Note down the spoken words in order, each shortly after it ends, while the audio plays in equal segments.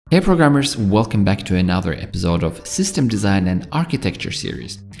Hey programmers, welcome back to another episode of System Design and Architecture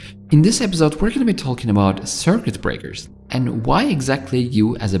series. In this episode, we're going to be talking about circuit breakers and why exactly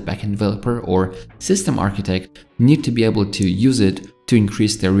you as a backend developer or system architect need to be able to use it to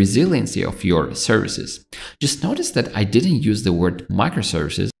increase the resiliency of your services. Just notice that I didn't use the word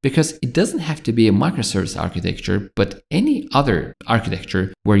microservices because it doesn't have to be a microservice architecture, but any other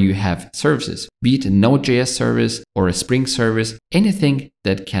architecture where you have services, be it a Node.js service or a Spring service, anything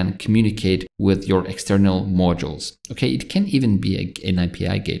that can communicate with your external modules. Okay, it can even be an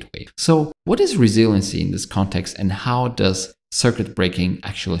API gateway. So what is resiliency in this context and how does circuit breaking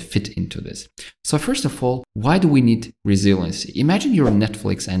actually fit into this? So first of all, why do we need resiliency? Imagine you're on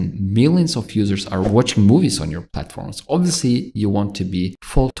Netflix and millions of users are watching movies on your platforms. Obviously, you want to be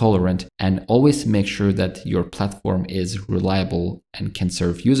fault tolerant and always make sure that your platform is reliable and can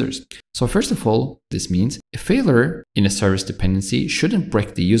serve users. So first of all, this means a failure in a service dependency shouldn't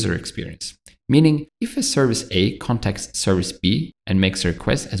break the user experience. Meaning, if a service A contacts service B and makes a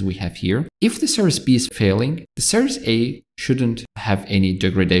request, as we have here, if the service B is failing, the service A shouldn't have any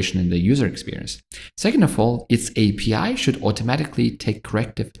degradation in the user experience. Second of all, its API should automatically take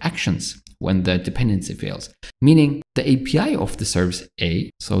corrective actions when the dependency fails, meaning the API of the service A,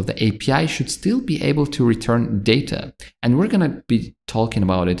 so the API should still be able to return data. And we're going to be talking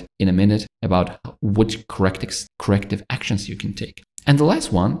about it in a minute about which corrective actions you can take. And the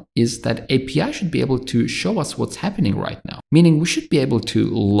last one is that API should be able to show us what's happening right now, meaning we should be able to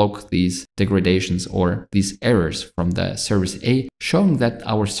log these degradations or these errors from the service A, showing that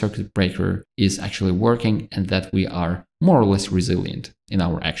our circuit breaker is actually working and that we are more or less resilient in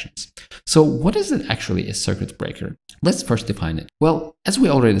our actions. So what is it actually a circuit breaker? Let's first define it. Well, as we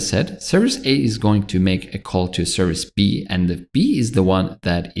already said, service A is going to make a call to service B, and the B is the one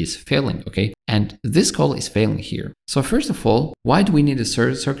that is failing, okay? And this call is failing here. So first of all, why do we need a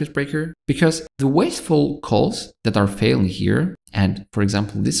circuit breaker? Because the wasteful calls that are failing here, and for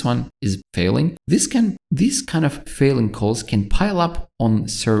example, this one is failing, these kind of failing calls can pile up on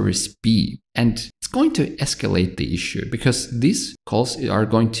service B. And it's going to escalate the issue because these calls are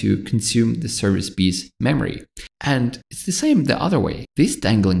going to consume the service B's memory. And it's the same the other way. These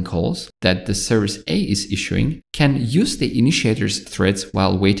dangling calls that the service A is issuing can use the initiator's threads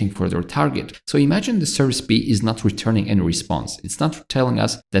while waiting for their target. So imagine the service B is not returning any response. It's not telling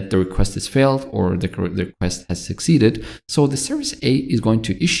us that the request has failed or the request has succeeded. So the service A is going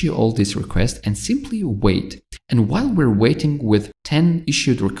to issue all these requests and simply wait. And while we're waiting with 10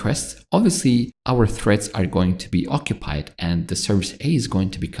 issued requests, obviously our threads are going to be occupied and the service A is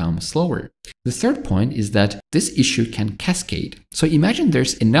going to become slower. The third point is that this issue can cascade. So imagine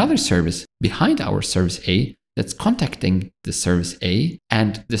there's another service behind our service A that's contacting the service A,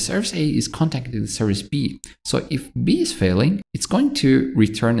 and the service A is contacting the service B. So if B is failing, it's going to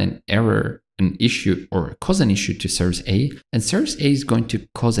return an error, an issue, or cause an issue to service A, and service A is going to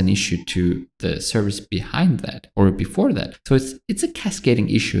cause an issue to the service behind that or before that. So it's a cascading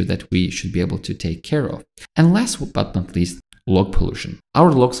issue that we should be able to take care of. And last but not least, log pollution.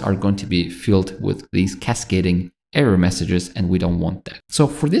 Our logs are going to be filled with these cascading error messages, and we don't want that. So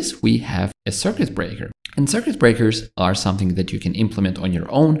for this, we have a circuit breaker. And circuit breakers are something that you can implement on your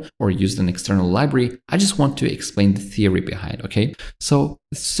own or use an external library. I just want to explain the theory behind, okay? So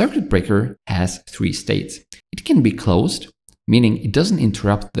the circuit breaker has three states. It can be closed, meaning it doesn't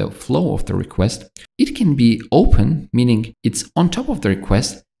interrupt the flow of the request. It can be open, meaning it's on top of the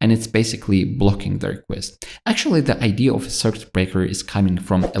request and it's basically blocking the request. Actually, the idea of a circuit breaker is coming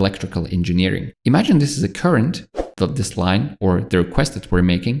from electrical engineering. Imagine this is a current, this line or the request that we're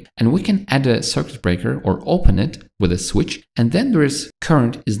making, and we can add a circuit breaker or open it with a switch, and then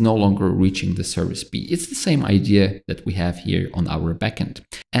current is no longer reaching the service B. It's the same idea that we have here on our backend.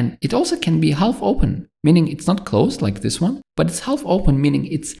 And it also can be half open, meaning it's not closed like this one, but it's half open, meaning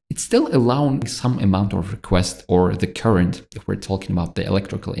it's still allowing some amount of request or the current if we're talking about the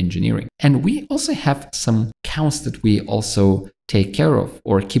electrical engineering. And we also have some counts that we also take care of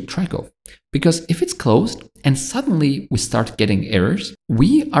or keep track of. Because if it's closed and suddenly we start getting errors,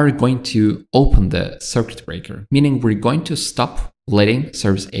 we are going to open the circuit breaker, meaning we're going to stop letting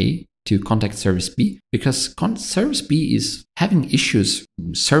service A to contact service B because service B is having issues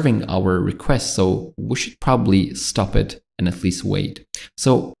serving our request. So we should probably stop it and at least wait.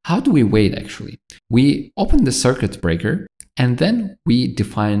 So how do we wait actually? We open the circuit breaker and then we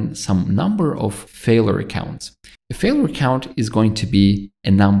define some number of failure counts. A failure count is going to be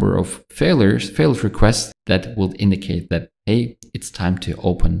a number of failed requests that will indicate that, hey, it's time to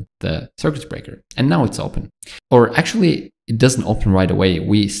open the circuit breaker. And now it's open. Or actually, it doesn't open right away.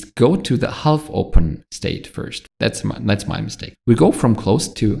 We go to the half open state first. That's my mistake. We go from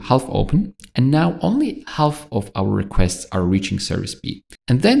closed to half open, and now only half of our requests are reaching service B.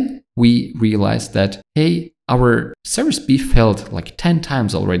 And then we realize that, hey, our service B failed like 10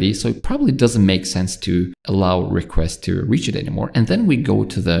 times already, so it probably doesn't make sense to allow requests to reach it anymore. And then we go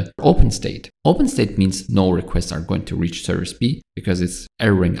to the open state. Open state means no requests are going to reach service B because it's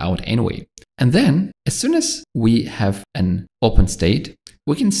erroring out anyway. And then as soon as we have an open state,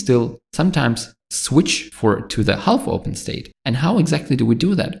 we can still sometimes switch to the half open state. And how exactly do we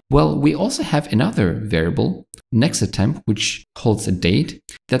do that? Well, we also have another variable, next attempt, which holds a date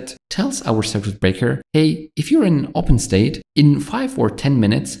that tells our circuit breaker, hey, if you're in an open state, in 5 or 10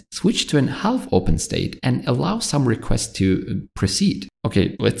 minutes, switch to an half open state and allow some requests to proceed.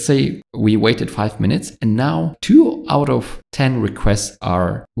 Okay, let's say we waited 5 minutes and now 2 out of 10 requests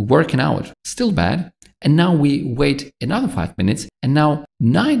are working out. Still bad. And now we wait another 5 minutes and now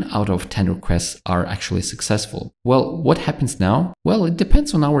 9 out of 10 requests are actually successful. Well, what happens now? Well, it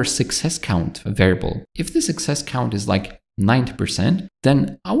depends on our success count variable. If the success count is like 90%,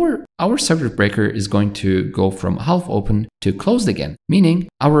 then our circuit breaker is going to go from half open to closed again, meaning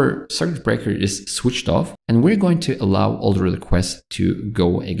our circuit breaker is switched off and we're going to allow all the requests to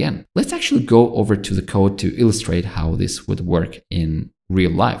go again. Let's actually go over to the code to illustrate how this would work in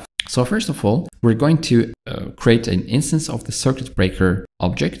real life. So first of all, we're going to create an instance of the circuit breaker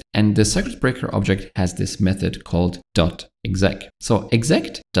object, and the circuit breaker object has this method called .exec. So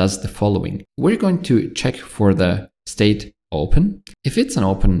exec does the following. We're going to check for the state open. If it's an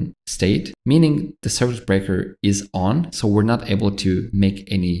open state, meaning the circuit breaker is on, so we're not able to make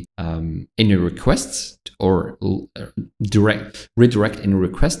any requests or redirect any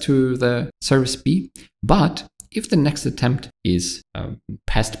request to the service B, but if the next attempt is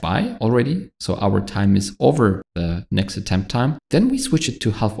passed by already, so our time is over the next attempt time, then we switch it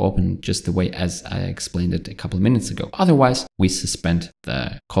to half open just the way as I explained it a couple of minutes ago. Otherwise, we suspend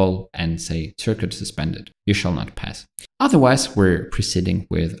the call and say circuit suspended. You shall not pass. Otherwise, we're proceeding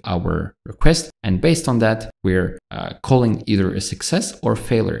with our request, and based on that, we're calling either a success or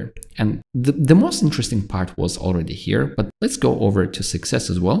failure. And the most interesting part was already here, but let's go over to success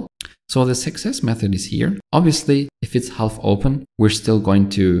as well. So the success method is here. Obviously, if it's half open, we're still going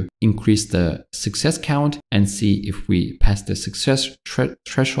to increase the success count and see if we pass the success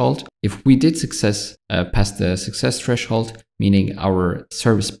threshold. If we did pass the success threshold, meaning our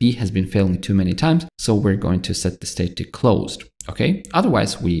service B has been failing too many times, so we're going to set the state to closed. Okay.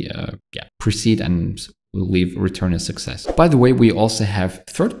 Otherwise, we proceed and we'll return a success. By the way, we also have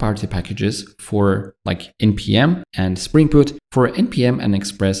third-party packages for like NPM and Spring Boot. For NPM and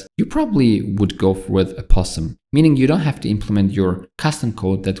Express, you probably would go with a Possum, meaning you don't have to implement your custom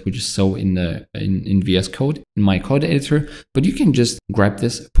code that we just saw in VS Code, in my code editor, but you can just grab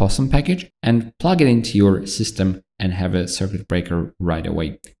this Possum package and plug it into your system and have a circuit breaker right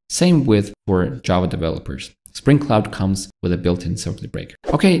away. Same for Java developers. Spring Cloud comes with a built-in circuit breaker.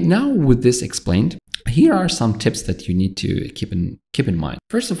 Okay, now with this explained, here are some tips that you need to keep in mind.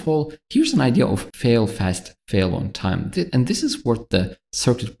 First of all, here's an idea of fail fast, fail on time. And this is what the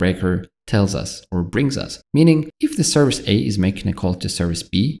circuit breaker tells us or brings us. Meaning, if the service A is making a call to service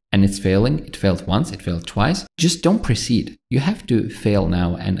B and it's failing, it failed once, it failed twice, just don't proceed. You have to fail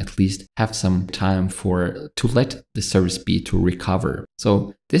now and at least have some time to let the service B to recover.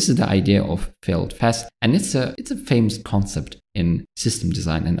 So this is the idea of failed fast, and it's a famous concept in system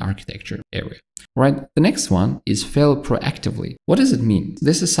design and architecture area. Right. The next one is fail proactively. What does it mean?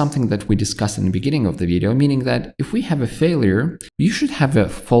 This is something that we discussed in the beginning of the video, meaning that if we have a failure, you should have a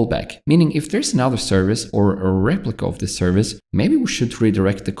fallback. Meaning if there's another service or a replica of the service, maybe we should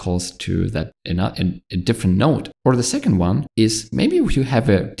redirect the calls to a different node. Or the second one is maybe if you have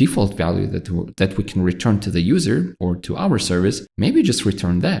a default value that we can return to the user or to our service, maybe just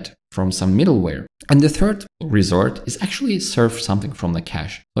return that from some middleware. And the third resort is actually serve something from the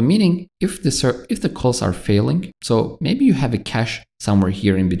cache. So meaning if the calls are failing, so maybe you have a cache somewhere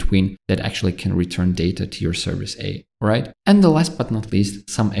here in between that actually can return data to your service A, right? And the last but not least,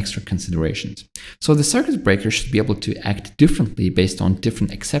 some extra considerations. So the circuit breaker should be able to act differently based on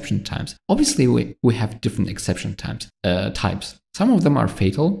different exception times. Obviously, we have different exception types. Some of them are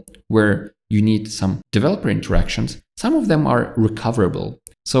fatal, where you need some developer interactions. Some of them are recoverable.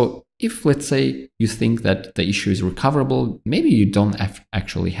 So if, let's say, you think that the issue is recoverable, maybe you don't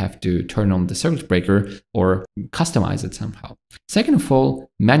actually have to turn on the circuit breaker or customize it somehow. Second of all,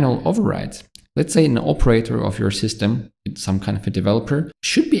 manual overrides. let's say an operator of your system, some kind of a developer,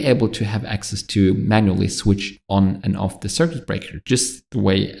 should be able to have access to manually switch on and off the circuit breaker, just the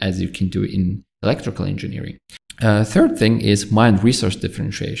way as you can do in electrical engineering. Third thing is mind resource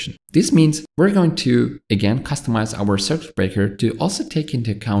differentiation. This means we're going to, again, customize our circuit breaker to also take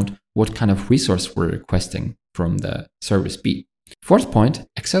into account what kind of resource we're requesting from the service B. Fourth point,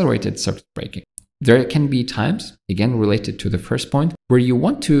 accelerated circuit breaking. There can be times, again related to the first point, where you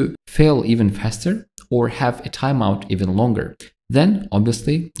want to fail even faster or have a timeout even longer. Then,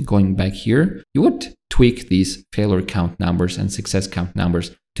 obviously, going back here, you would tweak these failure count numbers and success count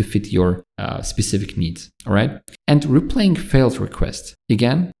numbers to fit your specific needs, all right? And replaying failed requests.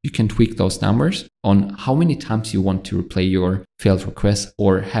 Again, you can tweak those numbers on how many times you want to replay your failed request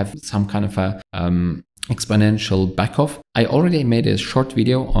or have some kind of a exponential backoff. I already made a short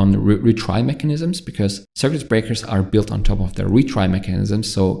video on retry mechanisms because circuit breakers are built on top of the retry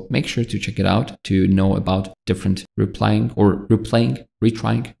mechanisms. So make sure to check it out to know about different replying or replaying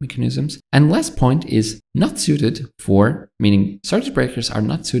retrying mechanisms. And last point is not suited for, meaning circuit breakers are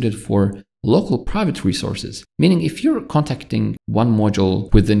not suited for local private resources, meaning if you're contacting one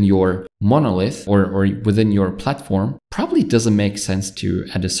module within your monolith or within your platform, probably doesn't make sense to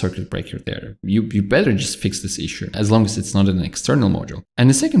add a circuit breaker there. You better just fix this issue as long as it's not an external module.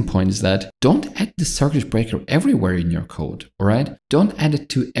 And the second point is that don't add the circuit breaker everywhere in your code, all right? Don't add it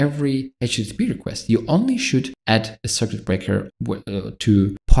to every HTTP request. You only should add a circuit breaker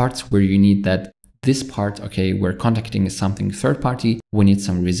to parts where you need that. This part, okay, we're contacting something third party, we need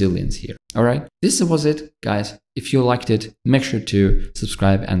some resilience here. All right, this was it, guys. If you liked it, make sure to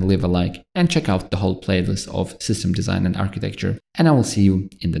subscribe and leave a like and check out the whole playlist of system design and architecture. And I will see you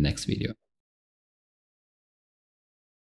in the next video.